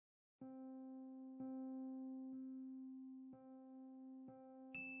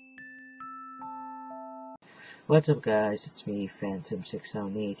What's up guys, it's me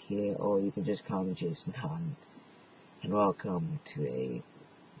Phantom678 here, or you can just call me Jason Hunt, and welcome to a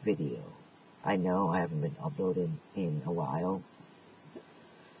video. I know I haven't been uploading in a while,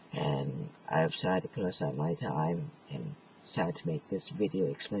 and I've decided to put aside my time and decided to make this video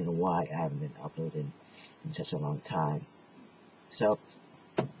explaining why I haven't been uploading in such a long time. So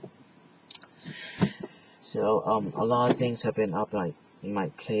a lot of things have been up like in my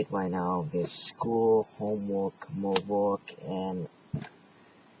plate right now. There's school, homework, more work, and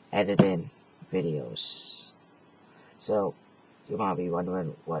editing videos. So you might be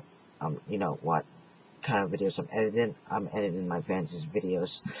wondering what what kind of videos I'm editing. I'm editing my fans'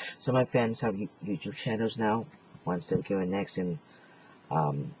 videos. So my fans have YouTube channels now. Once they're given next in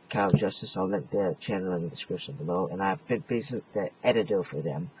Cow of Justice, I'll link their channel in the description below. And I've been basically the editor for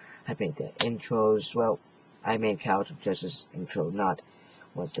them. I made their intros. Well, I made Cow of Justice intro, not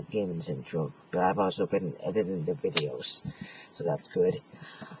Once the Gaming's intro, but I've also been editing the videos, so that's good.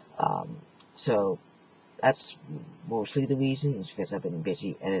 So that's mostly the reason, is because I've been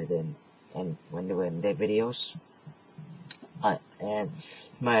busy editing and when they were in their videos. And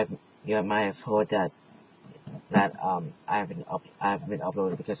you might have heard that I haven't been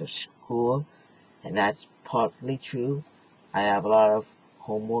uploading because of school, and that's partly true. I have a lot of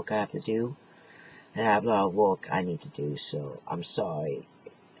homework I have to do, and I have a lot of work I need to do, so I'm sorry.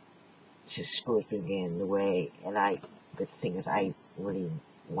 School's been getting in the way, and the thing is, I really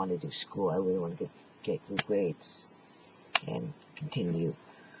want to do school. I really want to get good grades and continue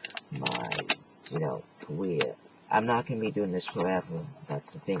my, career. I'm not going to be doing this forever.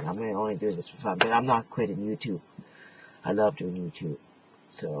 That's the thing. I'm going to only do this for fun, but I'm not quitting YouTube. I love doing YouTube.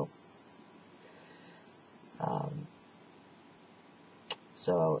 So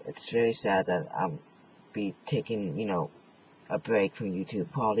it's very sad that I'm be taking, a break from YouTube.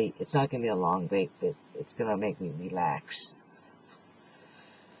 Probably it's not gonna be a long break, but it's gonna make me relax.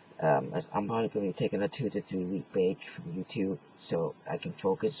 I'm probably gonna be taking a 2 to 3 week break from YouTube so I can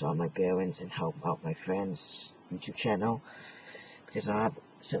focus on my parents and help out my friends' YouTube channel, because I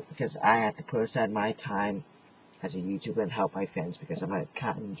have to put aside my time as a YouTuber and help my friends, because I'm a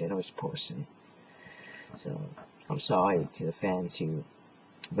kind and generous person. So I'm sorry to the fans who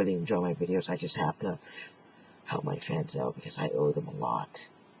really enjoy my videos. I just have to help my fans out because I owe them a lot.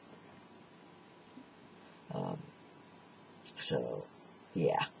 So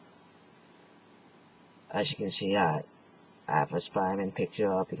yeah, as you can see, I have a Spider-Man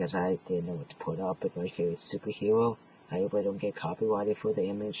picture up because I didn't know what to put up with my favorite superhero. I hope I don't get copyrighted for the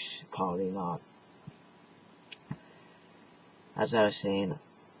image. Probably not. As I was saying,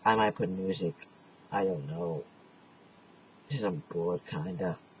 I might put music. I don't know. Just I'm bored,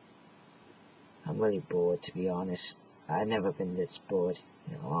 kinda. I'm really bored, to be honest. I've never been this bored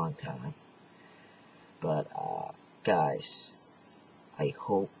in a long time. But, guys, I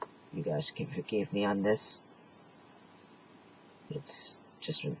hope you guys can forgive me on this. It's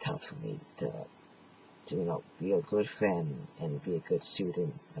just been tough for me to be a good friend and be a good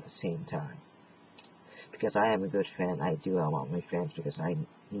student at the same time. Because I am a good friend, I do help out my friends because I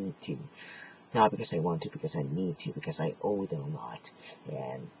need to. Not because I want to, because I need to, because I owe them a lot.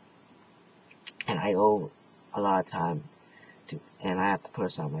 And I owe a lot of time and I have to put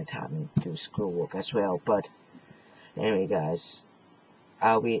aside my time and do schoolwork as well. But anyway, guys,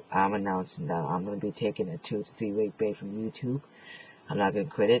 I'm announcing that I'm gonna be taking a 2 to 3 week break from YouTube. I'm not gonna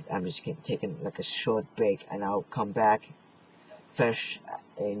quit it. I'm just taking like a short break, and I'll come back fresh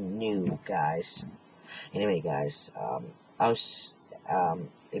and new, guys. Anyway, guys,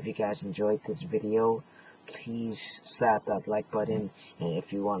 if you guys enjoyed this video, please slap that like button, and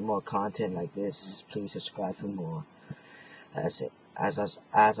if you want more content like this, please subscribe for more. As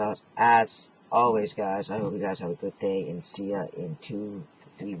always, guys, I hope you guys have a good day, and see ya in 2 to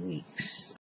 3 weeks.